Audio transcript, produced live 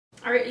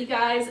All right, you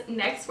guys,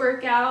 next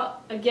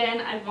workout, again,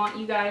 I want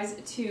you guys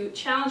to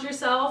challenge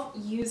yourself,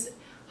 use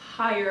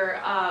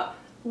higher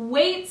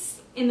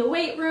weights in the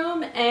weight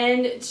room,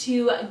 and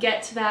to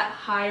get to that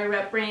higher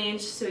rep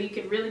range so you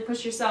can really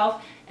push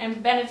yourself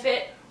and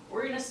benefit.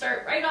 We're gonna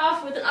start right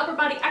off with an upper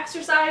body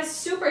exercise,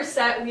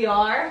 superset we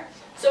are.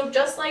 So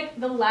just like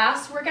the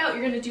last workout,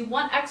 you're gonna do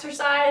one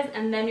exercise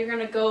and then you're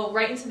gonna go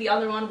right into the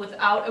other one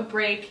without a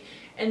break.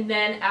 And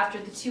then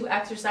after the 2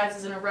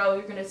 exercises in a row,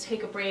 you're gonna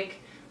take a break,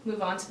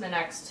 move on to the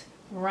next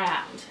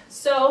round.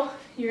 So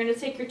you're gonna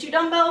take your 2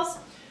 dumbbells.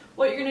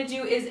 What you're gonna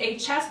do is a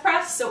chest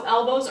press. So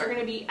elbows are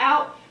gonna be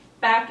out,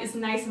 back is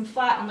nice and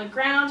flat on the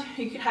ground.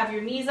 You could have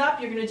your knees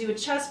up. You're gonna do a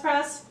chest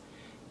press.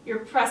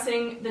 You're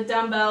pressing the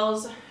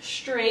dumbbells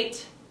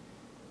straight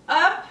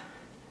up.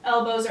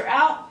 Elbows are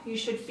out. You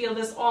should feel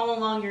this all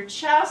along your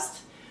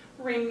chest.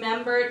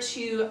 Remember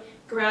to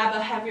grab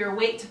a heavier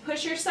weight to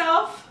push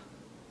yourself.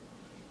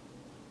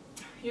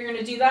 You're going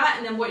to do that,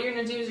 and then what you're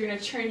going to do is you're going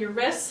to turn your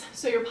wrists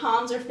so your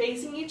palms are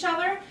facing each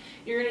other.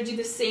 You're going to do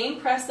the same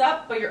press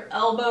up, but your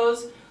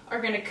elbows are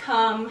going to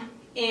come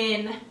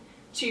in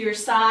to your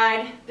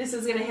side. This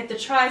is going to hit the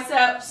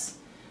triceps.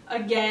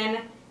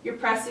 Again, you're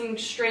pressing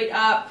straight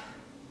up.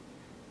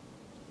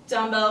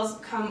 Dumbbells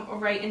come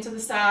right into the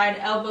side.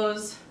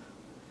 Elbows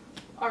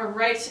are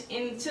right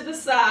into the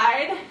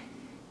side.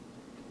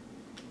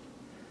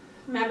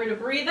 Remember to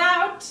breathe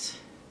out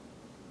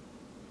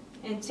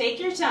and take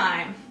your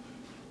time.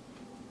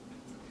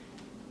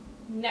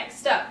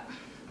 Next up,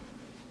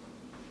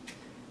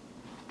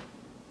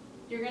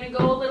 you're going to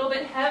go a little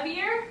bit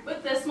heavier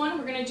with this one.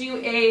 We're going to do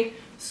a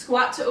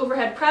squat to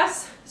overhead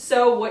press.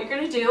 So what you're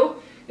going to do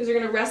is you're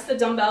going to rest the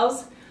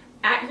dumbbells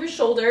at your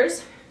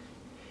shoulders.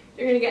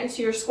 You're going to get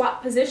into your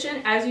squat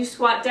position. As you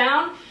squat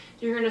down,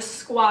 you're going to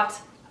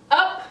squat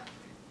up.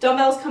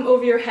 Dumbbells come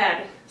over your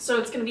head. So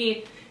it's going to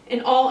be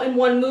an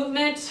all-in-one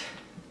movement.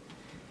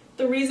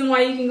 The reason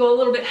why you can go a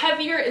little bit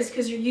heavier is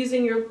because you're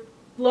using your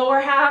lower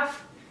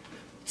half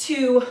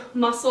to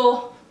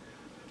muscle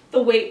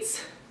the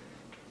weights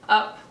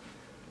up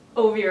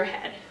over your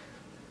head.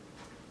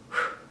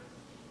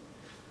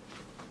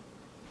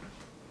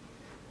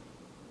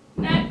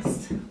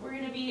 Next, we're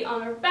going to be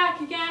on our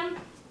back again.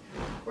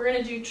 We're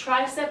going to do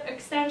tricep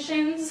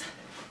extensions.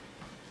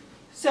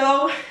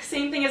 So,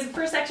 same thing as the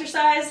first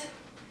exercise.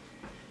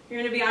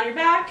 You're going to be on your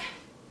back.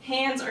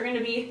 Hands are going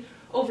to be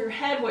over your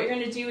head. What you're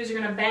going to do is you're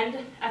going to bend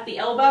at the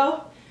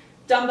elbow.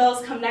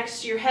 Dumbbells come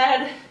next to your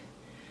head.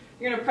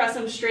 You're going to press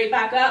them straight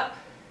back up.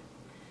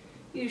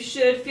 You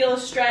should feel a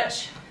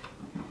stretch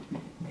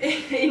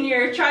in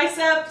your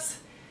triceps.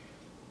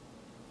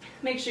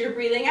 Make sure you're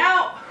breathing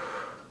out.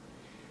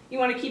 You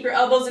want to keep your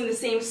elbows in the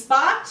same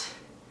spot.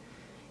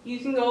 You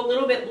can go a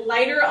little bit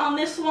lighter on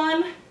this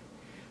one.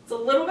 It's a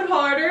little bit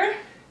harder.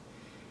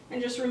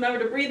 And just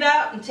remember to breathe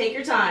out and take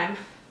your time.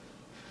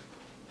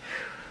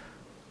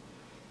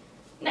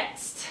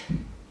 Next,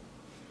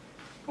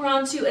 we're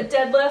on to a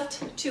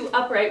deadlift to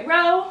upright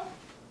row.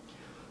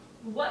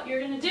 What you're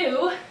going to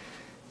do,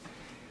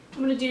 I'm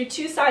going to do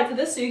 2 sides of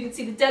this so you can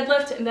see the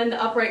deadlift and then the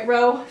upright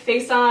row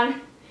face on.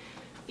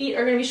 Feet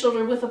are going to be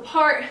shoulder width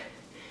apart.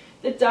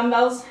 The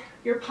dumbbells,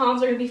 your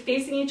palms are going to be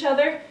facing each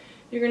other.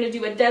 You're going to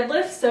do a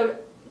deadlift. So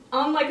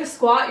unlike a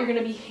squat, you're going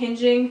to be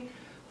hinging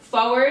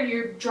forward.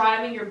 You're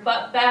driving your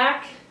butt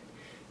back,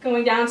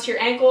 going down to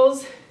your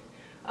ankles.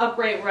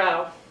 Upright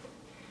row.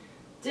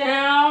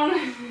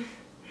 Down.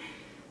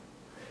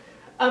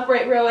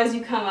 Upright row as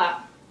you come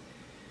up.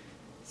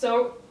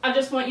 So I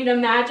just want you to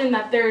imagine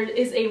that there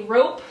is a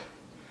rope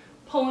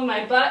pulling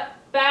my butt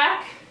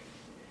back.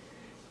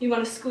 You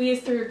want to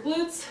squeeze through your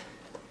glutes.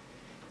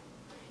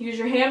 Use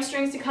your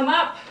hamstrings to come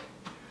up.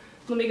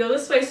 Let me go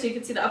this way so you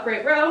can see the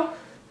upright row.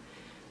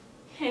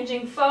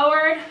 Hinging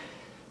forward.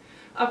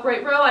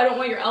 Upright row, I don't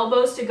want your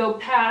elbows to go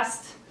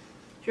past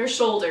your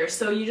shoulders.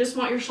 So you just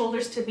want your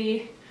shoulders to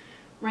be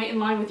right in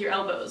line with your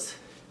elbows.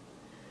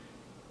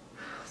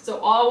 So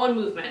all one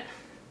movement.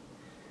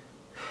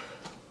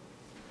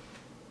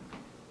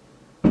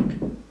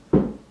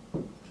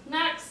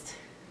 Next,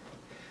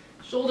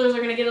 shoulders are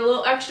going to get a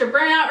little extra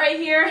burnout right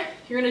here.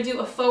 You're going to do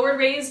a forward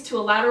raise to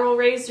a lateral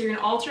raise. So you're going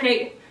to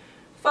alternate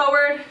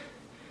forward,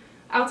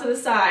 out to the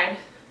side.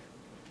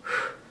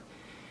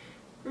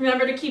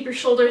 Remember to keep your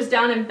shoulders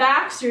down and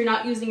back so you're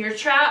not using your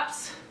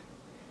traps.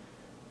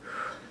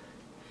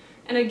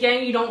 And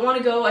again, you don't want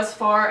to go as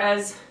far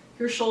as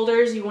your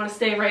shoulders. You want to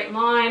stay right in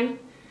line.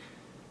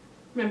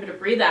 Remember to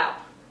breathe out.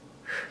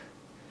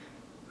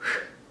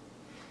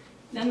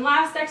 Then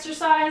last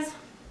exercise,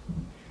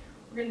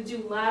 we're going to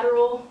do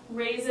lateral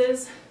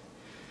raises.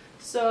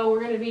 So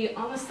we're going to be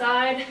on the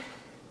side.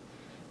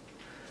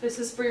 This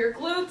is for your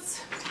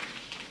glutes.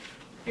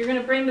 You're going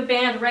to bring the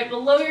band right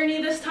below your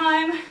knee this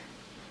time.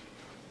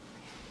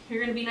 You're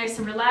going to be nice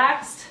and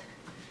relaxed.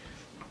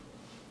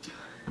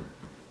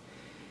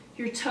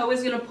 Your toe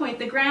is going to point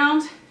the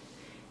ground.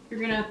 You're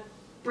going to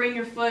bring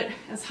your foot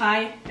as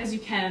high as you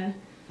can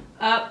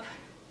up.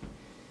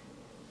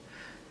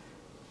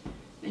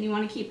 And you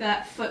want to keep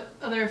that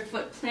other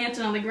foot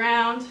planted on the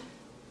ground.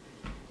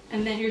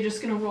 And then you're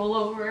just gonna roll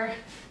over,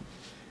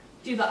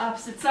 do the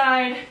opposite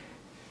side,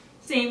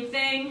 same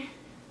thing.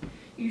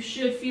 You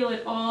should feel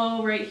it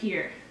all right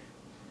here.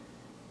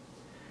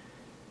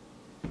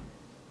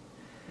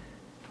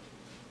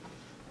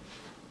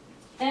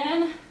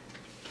 And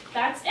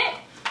that's it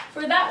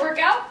for that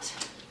workout.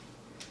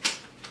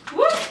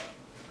 Woo!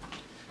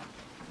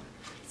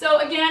 So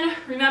again,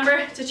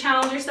 remember to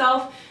challenge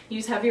yourself,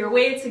 use heavier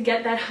weights to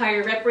get that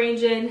higher rep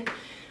range in.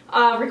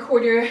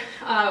 Record your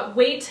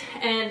weight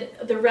and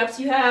the reps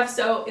you have,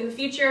 so in the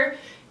future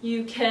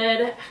you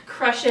can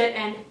crush it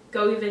and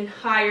go even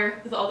higher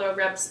with all the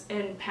reps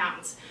in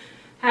pounds.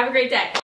 Have a great day.